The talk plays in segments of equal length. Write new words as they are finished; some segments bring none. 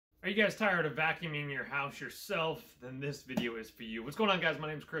Are you guys tired of vacuuming your house yourself? Then this video is for you. What's going on, guys? My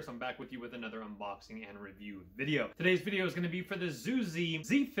name is Chris. I'm back with you with another unboxing and review video. Today's video is going to be for the ZOOZEE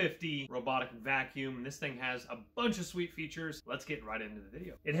Z50 robotic vacuum. This thing has a bunch of sweet features. Let's get right into the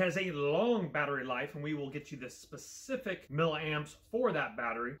video. It has a long battery life, and we will get you the specific milliamps for that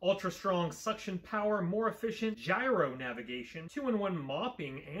battery. Ultra strong suction power, more efficient gyro navigation, 2-in-1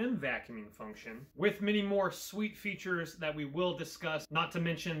 mopping and vacuuming function, with many more sweet features that we will discuss, not to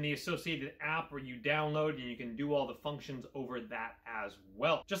mention the associated app where you download and you can do all the functions over that as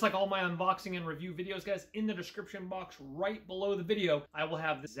well. Just like all my unboxing and review videos, guys, in the description box right below the video, I will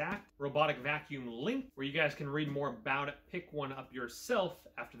have the exact robotic vacuum link where you guys can read more about it, pick one up yourself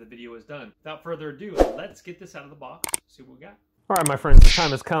after the video is done. Without further ado, let's get this out of the box, see what we got. All right, my friends, the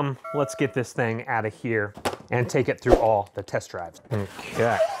time has come. Let's get this thing out of here and take it through all the test drives.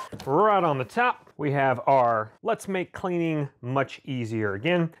 Okay. Right on the top, we have our Let's Make Cleaning Much Easier.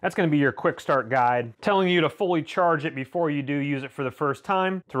 Again, that's going to be your quick start guide, telling you to fully charge it before you do use it for the first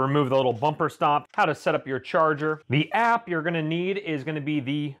time, to remove the little bumper stop, how to set up your charger. The app you're going to need is going to be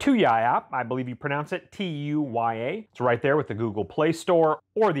the Tuya app. I believe you pronounce it T-U-Y-A. It's right there with the Google Play Store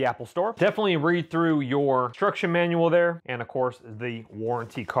or the Apple Store. Definitely read through your instruction manual there, and of course the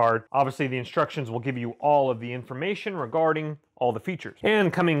warranty card. Obviously the instructions will give you all of the information regarding all the features.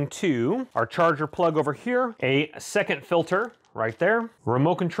 And coming to our charger plug over here, a second filter right there,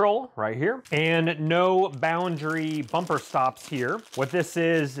 remote control right here, and no boundary bumper stops here. What this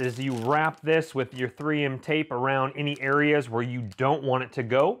is you wrap this with your 3M tape around any areas where you don't want it to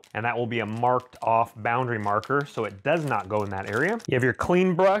go, and that will be a marked off boundary marker so it does not go in that area. You have your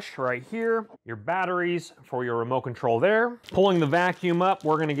clean brush right here, your batteries for your remote control there. Pulling the vacuum up,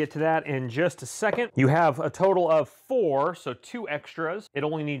 we're gonna get to that in just a second. You have a total of 4, so 2 extras. It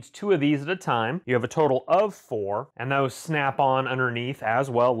only needs 2 of these at a time. You have a total of 4, and those snap on underneath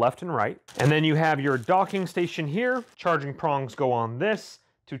as well, left and right. And then you have your docking station here. Charging prongs go on this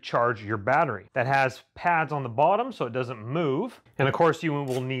to charge your battery. That has pads on the bottom so it doesn't move. And of course you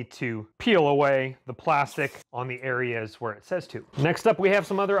will need to peel away the plastic on the areas where it says to. Next up, we have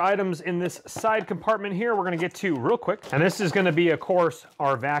some other items in this side compartment here we're gonna get to real quick. And this is gonna be, of course,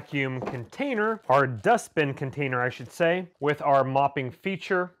 our vacuum container, our dustbin container, I should say, with our mopping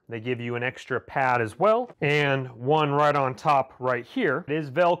feature. They give you an extra pad as well, and one right on top right here. It is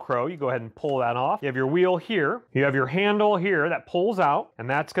Velcro. You go ahead and pull that off. You have your wheel here. You have your handle here that pulls out, and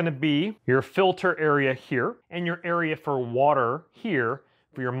that's gonna be your filter area here, and your area for water here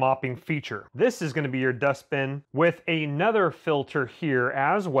for your mopping feature. This is going to be your dustbin with another filter here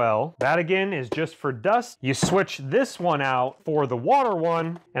as well. That again is just for dust. You switch this one out for the water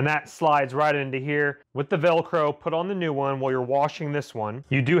one, and that slides right into here with the Velcro. Put on the new one while you're washing this one.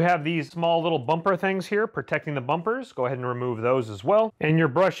 You do have these small little bumper things here protecting the bumpers. Go ahead and remove those as well. And your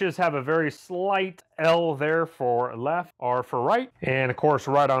brushes have a very slight L there for left or for right, and of course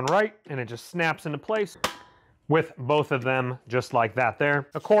right on right, and it just snaps into place with both of them just like that there.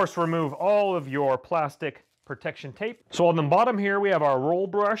 Of course, remove all of your plastic protection tape. So on the bottom here, we have our roll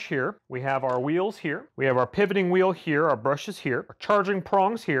brush here. We have our wheels here. We have our pivoting wheel here, our brushes here, our charging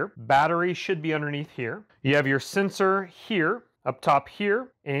prongs here. Battery should be underneath here. You have your sensor here, up top here,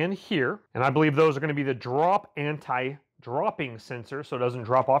 and here. And I believe those are gonna be the drop anti-dropping sensor so it doesn't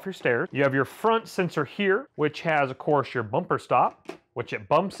drop off your stairs. You have your front sensor here, which has, of course, your bumper stop, which it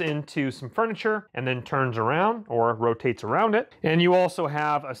bumps into some furniture and then turns around or rotates around it. And you also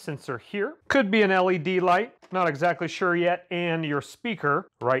have a sensor here. Could be an LED light, not exactly sure yet, and your speaker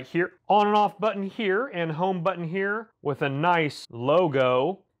right here. On and off button here and home button here with a nice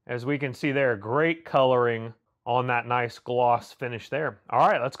logo, as we can see there. Great coloring on that nice gloss finish there. All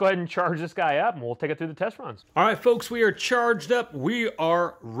right, let's go ahead and charge this guy up and we'll take it through the test runs. All right, folks, we are charged up. We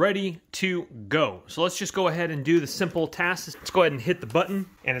are ready to go. So let's just go ahead and do the simple tasks. Let's go ahead and hit the button,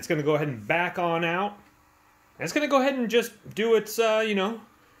 and it's gonna go ahead and back on out. And it's gonna go ahead and just do its,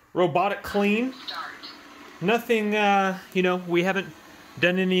 robotic clean. Nothing, we haven't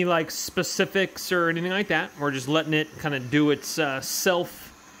done any like specifics or anything like that. We're just letting it kind of do its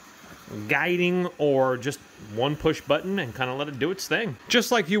self-guiding, or just one push button and kind of let it do its thing.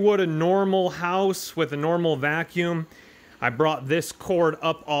 Just like you would a normal house with a normal vacuum, I brought this cord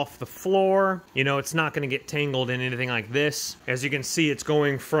up off the floor. You know, it's not gonna get tangled in anything like this. As you can see, it's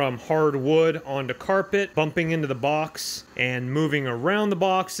going from hardwood onto carpet, bumping into the box and moving around the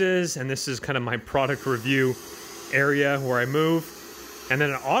boxes. And this is kind of my product review area where I move. And then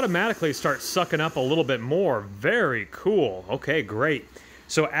it automatically starts sucking up a little bit more. Very cool. Okay, great.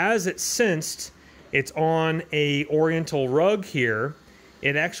 So as it sensed, it's on a oriental rug here,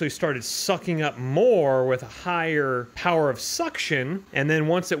 it actually started sucking up more with a higher power of suction. And then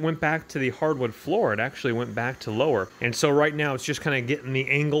once it went back to the hardwood floor, it actually went back to lower. And so right now it's just kind of getting the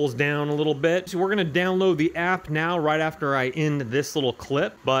angles down a little bit. So we're going to download the app now right after I end this little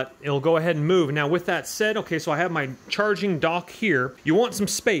clip, but it'll go ahead and move. Now with that said, okay, so I have my charging dock here. You want some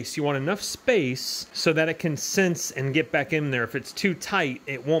space. You want enough space so that it can sense and get back in there. If it's too tight,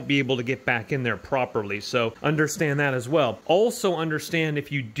 it won't be able to get back in there properly. So understand that as well. Also understand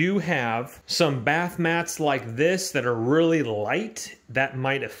if you do have some bath mats like this that are really light, that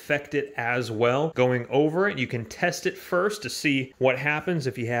might affect it as well. Going over it, you can test it first to see what happens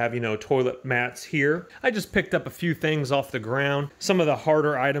if you have, you know, toilet mats here. I just picked up a few things off the ground. Some of the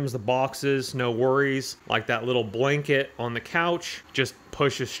harder items, the boxes, no worries. Like that little blanket on the couch, just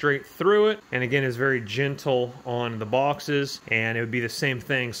pushes straight through it, and again is very gentle on the boxes. And it would be the same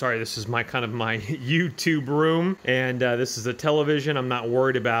thing. Sorry, this is my kind of my YouTube room, and this is a television. I'm not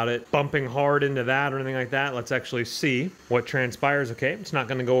worried about it bumping hard into that or anything like that. Let's actually see what transpires. Okay, it's not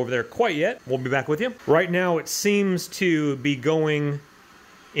going to go over there quite yet. We'll be back with you. Right now it seems to be going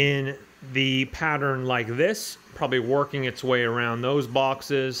in the pattern like this, probably working its way around those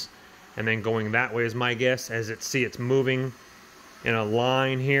boxes and then going that way is my guess. As it's moving in a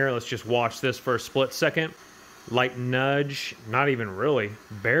line here. Let's just watch this for a split second. Light nudge, not even really,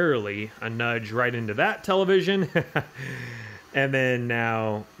 barely a nudge right into that television. And then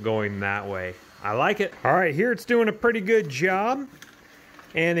now going that way. I like it. All right, here it's doing a pretty good job.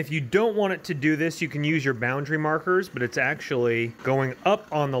 And if you don't want it to do this, you can use your boundary markers, but it's actually going up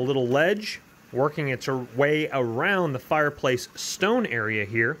on the little ledge, working its way around the fireplace stone area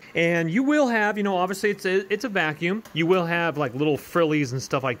here. And you will have, you know, obviously it's a vacuum. You will have like little frillies and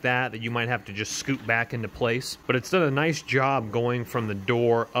stuff like that you might have to just scoot back into place. But it's done a nice job going from the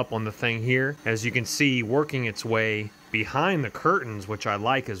door up on the thing here. As you can see, working its way behind the curtains, which I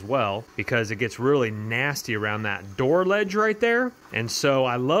like as well, because it gets really nasty around that door ledge right there. And so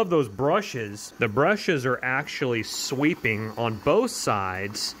I love those brushes. The brushes are actually sweeping on both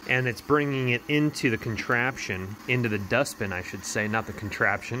sides, and it's bringing it into the contraption, into the dustbin, I should say, not the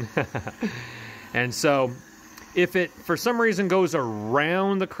contraption. And so if it, for some reason, goes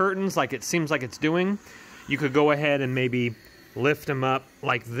around the curtains like it seems like it's doing, you could go ahead and maybe lift them up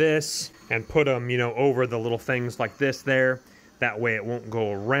like this and put them, you know, over the little things like this there. That way it won't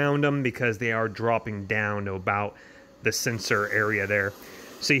go around them because they are dropping down to about the sensor area there.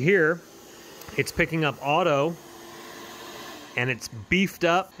 See here, it's picking up auto and it's beefed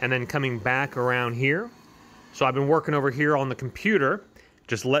up and then coming back around here. So I've been working over here on the computer,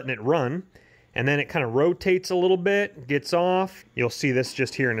 just letting it run. And then it kind of rotates a little bit, gets off. You'll see this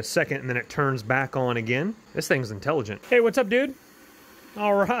just here in a second, and then it turns back on again. This thing's intelligent. Hey, what's up, dude?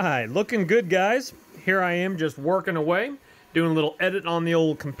 All right, looking good, guys. Here I am just working away, doing a little edit on the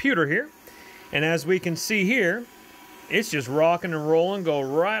old computer here. And as we can see here, it's just rocking and rolling, go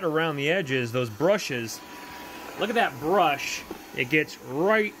right around the edges, those brushes. Look at that brush. It gets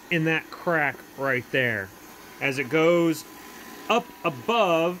right in that crack right there. As it goes up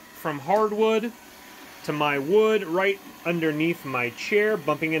above from hardwood to my wood, right underneath my chair,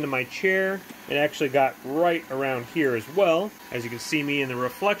 bumping into my chair. It actually got right around here as well. As you can see me in the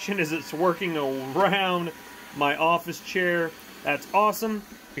reflection as it's working around my office chair. That's awesome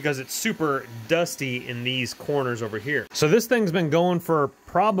because it's super dusty in these corners over here. So this thing's been going for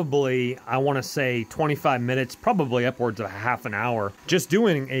probably, I want to say 25 minutes, probably upwards of half an hour. Just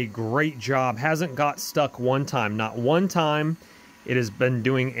doing a great job. Hasn't got stuck one time, not one time. It has been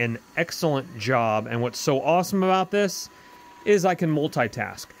doing an excellent job, and what's so awesome about this is I can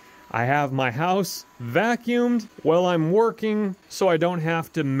multitask. I have my house vacuumed while I'm working, so I don't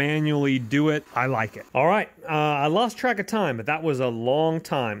have to manually do it. I like it. All right, I lost track of time, but that was a long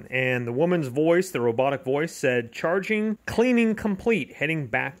time. And the woman's voice, the robotic voice, said, charging, cleaning complete, heading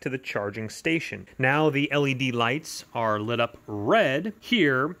back to the charging station. Now the LED lights are lit up red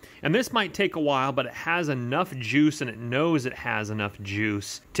here, and this might take a while, but it has enough juice, and it knows it has enough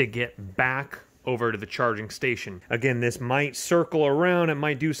juice to get back over to the charging station. Again, this might circle around, it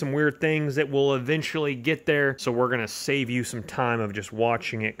might do some weird things, it will eventually get there, so we're gonna save you some time of just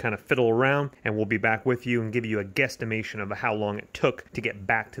watching it kind of fiddle around, and we'll be back with you and give you a guesstimation of how long it took to get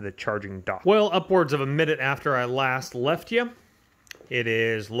back to the charging dock. Well, upwards of a minute after I last left you, it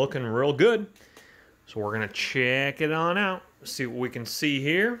is looking real good. So we're gonna check it on out, see what we can see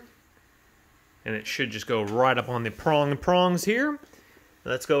here, and it should just go right up on the prongs here.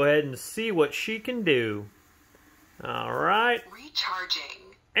 Let's go ahead and see what she can do. All right.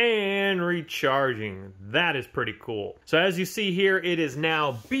 Recharging. And recharging. That is pretty cool. So as you see here, it is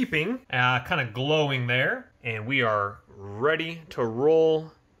now beeping, kind of glowing there. And we are ready to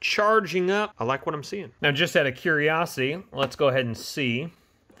roll, charging up. I like what I'm seeing. Now, just out of curiosity, let's go ahead and see.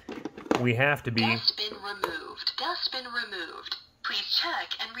 We have to be... Dustbin removed. Dustbin removed. Please check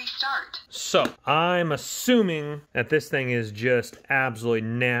and restart. So, I'm assuming that this thing is just absolutely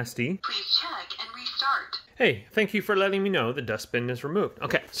nasty. Please check and restart. Hey, thank you for letting me know the dustbin is removed.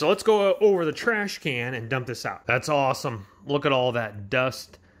 Okay, so let's go over the trash can and dump this out. That's awesome. Look at all that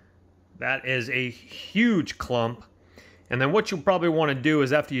dust. That is a huge clump. And then what you'll probably want to do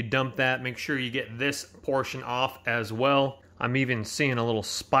is after you dump that, make sure you get this portion off as well. I'm even seeing a little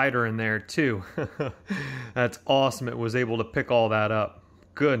spider in there too. That's awesome. It was able to pick all that up.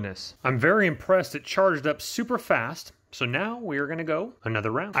 Goodness. I'm very impressed. It charged up super fast. So now we are gonna go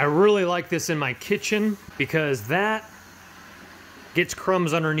another round. I really like this in my kitchen because that gets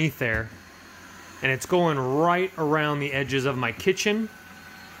crumbs underneath there and it's going right around the edges of my kitchen.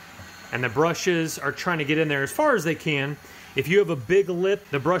 And the brushes are trying to get in there as far as they can. If you have a big lip,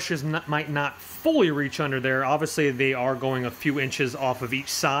 the brushes might not fully reach under there. Obviously, they are going a few inches off of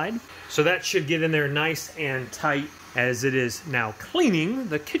each side. So that should get in there nice and tight as it is now cleaning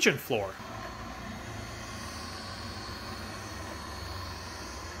the kitchen floor.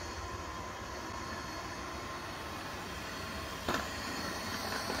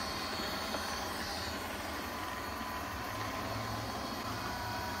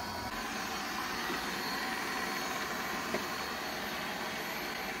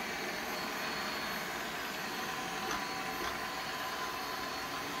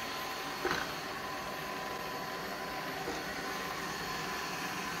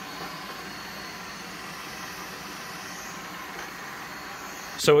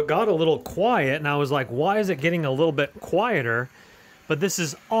 So it got a little quiet, and I was like, why is it getting a little bit quieter? But this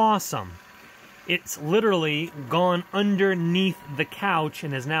is awesome. It's literally gone underneath the couch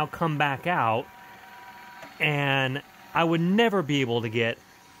and has now come back out. And I would never be able to get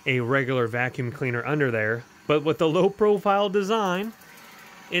a regular vacuum cleaner under there. But with the low profile design,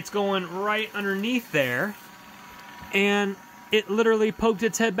 it's going right underneath there. And it literally poked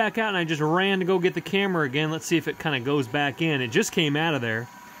its head back out, and I just ran to go get the camera again. Let's see if it kind of goes back in. It just came out of there.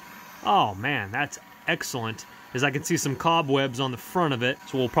 Oh man, that's excellent. As I can see some cobwebs on the front of it,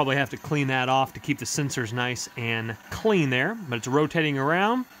 so we'll probably have to clean that off to keep the sensors nice and clean there. But it's rotating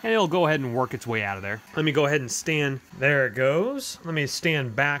around, and it'll go ahead and work its way out of there. Let me go ahead and stand. There it goes. Let me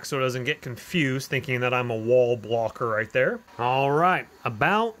stand back so it doesn't get confused, thinking that I'm a wall blocker right there. All right,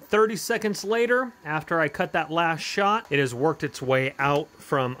 about 30 seconds later, after I cut that last shot, it has worked its way out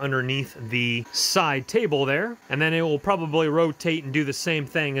from underneath the side table there, and then it will probably rotate and do the same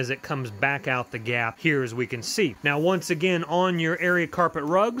thing as it comes back out the gap here, as we can see. Now, once again, on your area carpet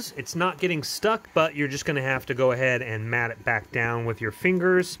rugs, it's not getting stuck, but you're just going to have to go ahead and mat it back down with your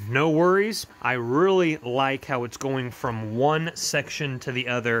fingers. No worries. I really like how it's going from one section to the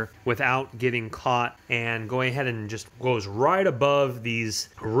other without getting caught, and going ahead and just goes right above these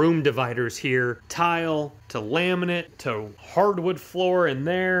room dividers here. Tile to laminate to hardwood floor in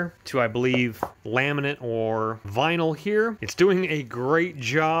there to, I believe, laminate or vinyl here. It's doing a great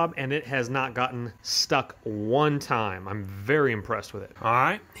job, and it has not gotten stuck one time. I'm very impressed with it. All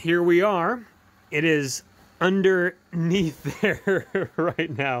right, here we are. It is underneath there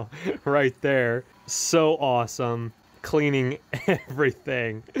right now, right there. So awesome. Cleaning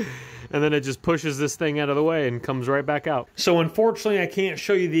everything. And then it just pushes this thing out of the way and comes right back out. So unfortunately, I can't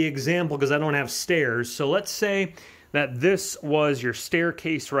show you the example because I don't have stairs. So let's say that this was your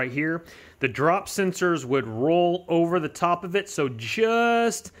staircase right here. The drop sensors would roll over the top of it, so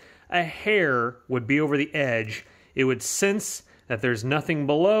just a hair would be over the edge. It would sense that there's nothing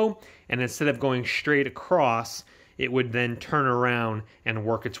below, and instead of going straight across, it would then turn around and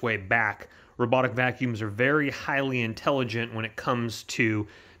work its way back. Robotic vacuums are very highly intelligent when it comes to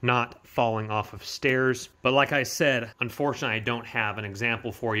not falling off of stairs. But like I said, unfortunately, I don't have an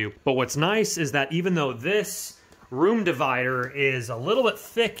example for you. But what's nice is that even though this room divider is a little bit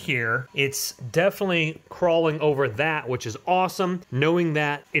thick here, it's definitely crawling over that, which is awesome. Knowing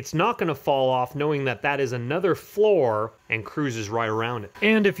that it's not going to fall off, knowing that that is another floor and cruises right around it.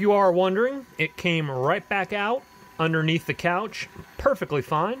 And if you are wondering, it came right back out underneath the couch, perfectly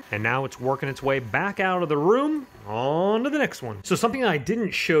fine. And now it's working its way back out of the room, on to the next one. So something I didn't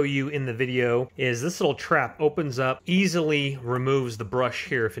show you in the video is this little trap opens up, easily removes the brush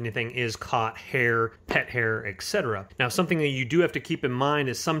here if anything is caught, hair, pet hair, etc. Now something that you do have to keep in mind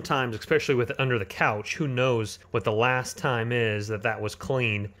is sometimes, especially with it under the couch, who knows what the last time is that that was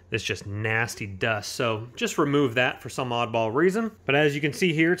cleaned. It's just nasty dust. So just remove that for some oddball reason. But as you can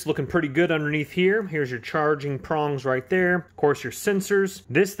see here, it's looking pretty good underneath here. Here's your charging prongs right there. Of course, your sensors.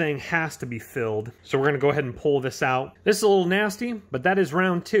 This thing has to be filled. So we're gonna go ahead and pull this this out. This is a little nasty, but that is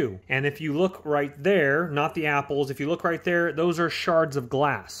round 2. And if you look right there, not the apples, if you look right there, those are shards of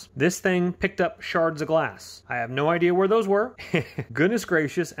glass. This thing picked up shards of glass. I have no idea where those were. Goodness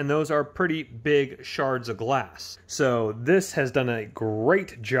gracious, and those are pretty big shards of glass. So this has done a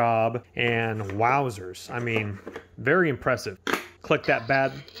great job, and wowzers. I mean, very impressive. Click that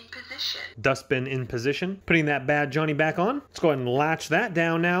bad dustbin in position. Putting that bad Johnny back on. Let's go ahead and latch that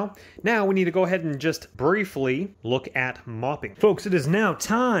down now. Now we need to go ahead and just briefly look at mopping. Folks, it is now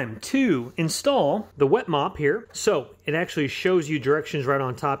time to install the wet mop here. So it actually shows you directions right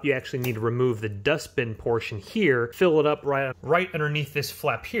on top. You actually need to remove the dustbin portion here. Fill it up right underneath this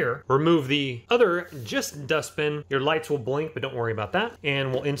flap here. Remove the other just dustbin. Your lights will blink, but don't worry about that.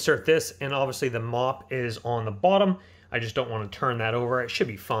 And we'll insert this, and obviously the mop is on the bottom. I just don't want to turn that over. It should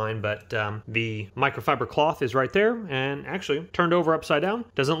be fine, but the microfiber cloth is right there, and actually turned over upside down.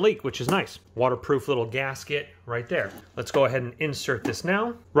 Doesn't leak, which is nice. Waterproof little gasket right there. Let's go ahead and insert this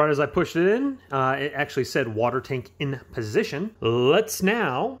now. Right as I pushed it in, it actually said water tank in position. Let's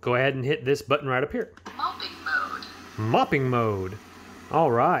now go ahead and hit this button right up here. Mopping mode. Mopping mode.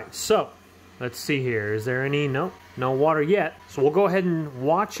 All right, so let's see here. Is there any? Nope. No water yet. So we'll go ahead and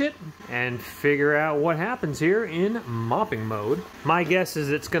watch it and figure out what happens here in mopping mode. My guess is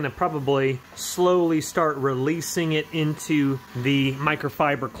it's going to probably slowly start releasing it into the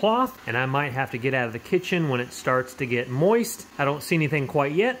microfiber cloth, and I might have to get out of the kitchen when it starts to get moist. I don't see anything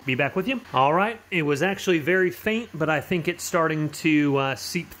quite yet. Be back with you. All right, it was actually very faint, but I think it's starting to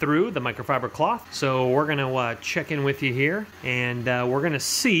seep through the microfiber cloth. So we're going to check in with you here, and we're going to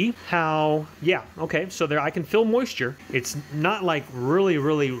see how, yeah, okay, so there I can feel moisture. It's not like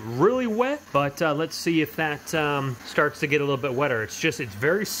really wet, but let's see if that starts to get a little bit wetter. It's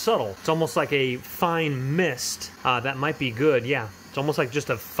very subtle. It's almost like a fine mist. That might be good, yeah. It's almost like just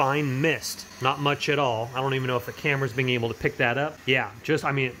a fine mist. Not much at all. I don't even know if the camera's being able to pick that up. Yeah, just,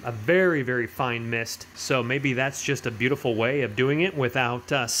 I mean, a very fine mist. So maybe that's just a beautiful way of doing it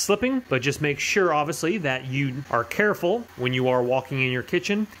without slipping. But just make sure, obviously, that you are careful when you are walking in your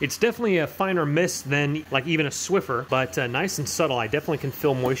kitchen. It's definitely a finer mist than like even a Swiffer, but nice and subtle. I definitely can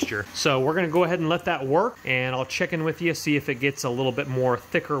feel moisture. So we're gonna go ahead and let that work, and I'll check in with you, see if it gets a little bit more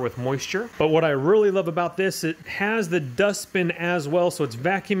thicker with moisture. But what I really love about this, it has the dustbin as well, so it's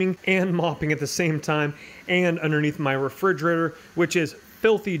vacuuming and mopping at the same time, and underneath my refrigerator, which is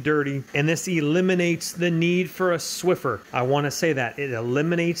filthy dirty, and this eliminates the need for a Swiffer. I want to say that it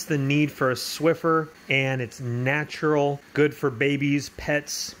eliminates the need for a Swiffer, and it's natural, good for babies,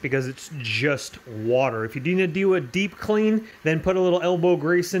 pets, because it's just water. If you need to do a deep clean, then put a little elbow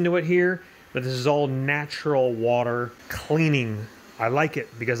grease into it here, but this is all natural water cleaning. I like it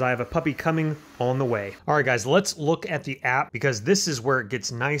because I have a puppy coming on the way. All right, guys, let's look at the app because this is where it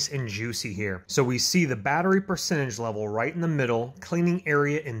gets nice and juicy here. So we see the battery percentage level right in the middle, cleaning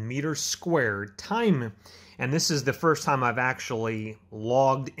area in meters squared, time. And this is the first time I've actually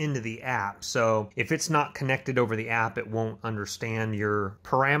logged into the app. So if it's not connected over the app, it won't understand your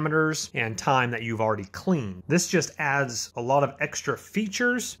parameters and time that you've already cleaned. This just adds a lot of extra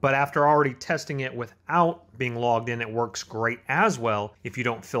features, but after already testing it without being logged in, it works great as well if you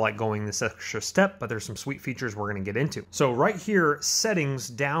don't feel like going this extra step, but there's some sweet features we're gonna get into. So right here, settings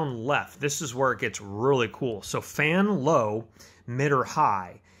down left, this is where it gets really cool. So fan low, mid or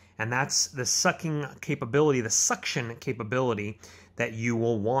high. And that's the suction capability that you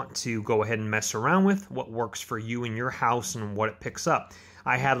will want to go ahead and mess around with, what works for you in your house and what it picks up.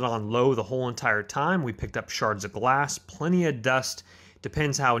 I had it on low the whole entire time. We picked up shards of glass, plenty of dust.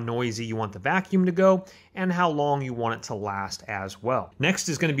 Depends how noisy you want the vacuum to go and how long you want it to last as well. Next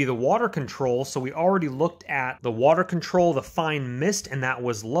is going to be the water control. So we already looked at the water control, the fine mist, and that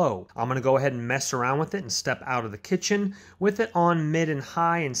was low. I'm going to go ahead and mess around with it and step out of the kitchen with it on mid and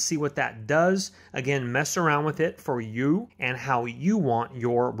high and see what that does. Again, mess around with it for you and how you want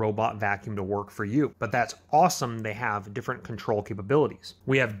your robot vacuum to work for you. But that's awesome. They have different control capabilities.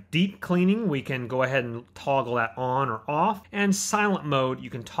 We have deep cleaning. We can go ahead and toggle that on or off, and silent mode, you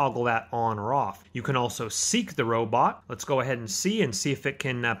can toggle that on or off. You can also seek the robot. Let's go ahead and see if it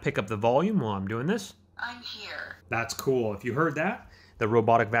can pick up the volume while I'm doing this. I'm here. That's cool. If you heard that, the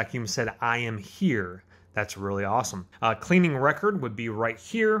robotic vacuum said, I am here. That's really awesome. Cleaning record would be right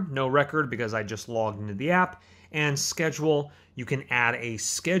here. No record because I just logged into the app. And schedule, you can add a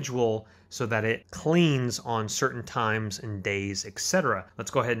schedule so that it cleans on certain times and days, etc.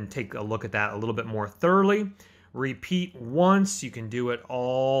 Let's go ahead and take a look at that a little bit more thoroughly. Repeat once. You can do it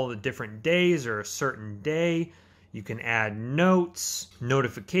all the different days or a certain day. You can add notes,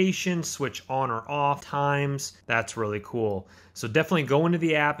 notifications, switch on or off times. That's really cool. So definitely go into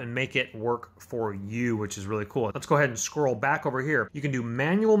the app and make it work for you, which is really cool. Let's go ahead and scroll back over here. You can do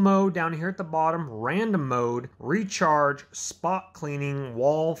manual mode down here at the bottom, random mode, recharge, spot cleaning,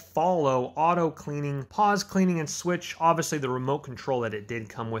 wall follow, auto cleaning, pause cleaning, and switch. Obviously the remote control that it did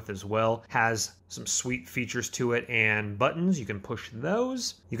come with as well has some sweet features to it, and buttons, you can push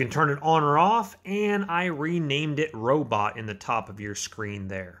those. You can turn it on or off, and I renamed it Robot in the top of your screen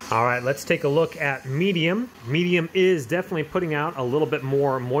there. All right, let's take a look at medium. Medium is definitely putting out a little bit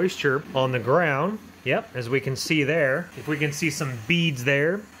more moisture on the ground. Yep, as we can see there. If we can see some beads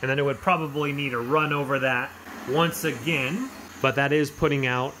there, and then it would probably need to run over that once again. But that is putting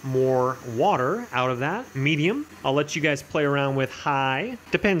out more water out of that. Medium, I'll let you guys play around with high.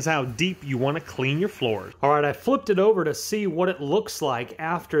 Depends how deep you want to clean your floors. All right, I flipped it over to see what it looks like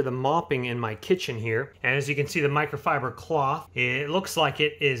after the mopping in my kitchen here. And as you can see, the microfiber cloth, it looks like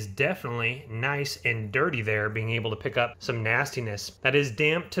it is definitely nice and dirty there, being able to pick up some nastiness. That is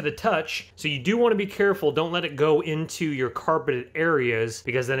damp to the touch, so you do want to be careful. Don't let it go into your carpeted areas,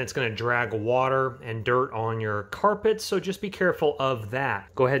 because then it's going to drag water and dirt on your carpets, so just be careful of that.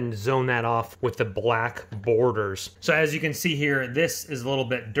 Go ahead and zone that off with the black borders. So as you can see here, this is a little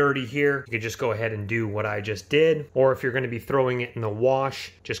bit dirty here. You could just go ahead and do what I just did. Or if you're going to be throwing it in the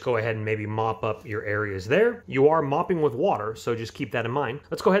wash, just go ahead and maybe mop up your areas there. You are mopping with water, so just keep that in mind.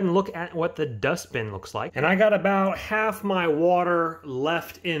 Let's go ahead and look at what the dustbin looks like. And I got about half my water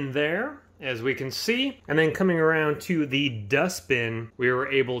left in there, as we can see. And then coming around to the dustbin, we were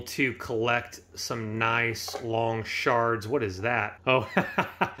able to collect some nice long shards. What is that? Oh,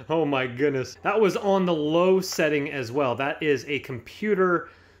 oh my goodness. That was on the low setting as well. That is a computer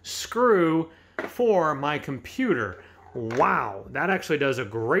screw for my computer. Wow, that actually does a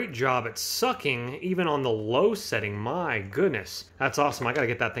great job at sucking even on the low setting. My goodness, that's awesome. I gotta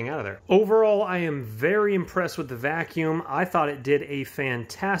get that thing out of there. Overall, I am very impressed with the vacuum. I thought it did a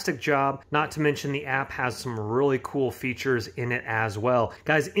fantastic job. Not to mention the app has some really cool features in it as well.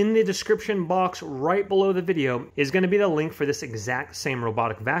 Guys, in the description box right below the video is gonna be the link for this exact same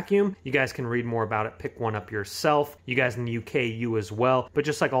robotic vacuum. You guys can read more about it, pick one up yourself. You guys in the UK, you as well. But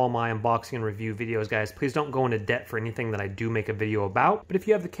just like all my unboxing and review videos, guys, please don't go into debt for anything that I do make a video about. But if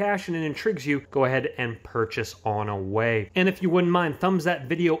you have the cash and it intrigues you, go ahead and purchase on away. And if you wouldn't mind, thumbs that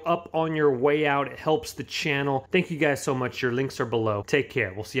video up on your way out. It helps the channel. Thank you guys so much. Your links are below. Take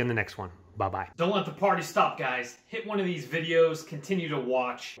care. We'll see you in the next one. Bye-bye. Don't let the party stop, guys. Hit one of these videos. Continue to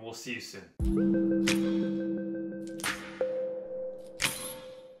watch. We'll see you soon.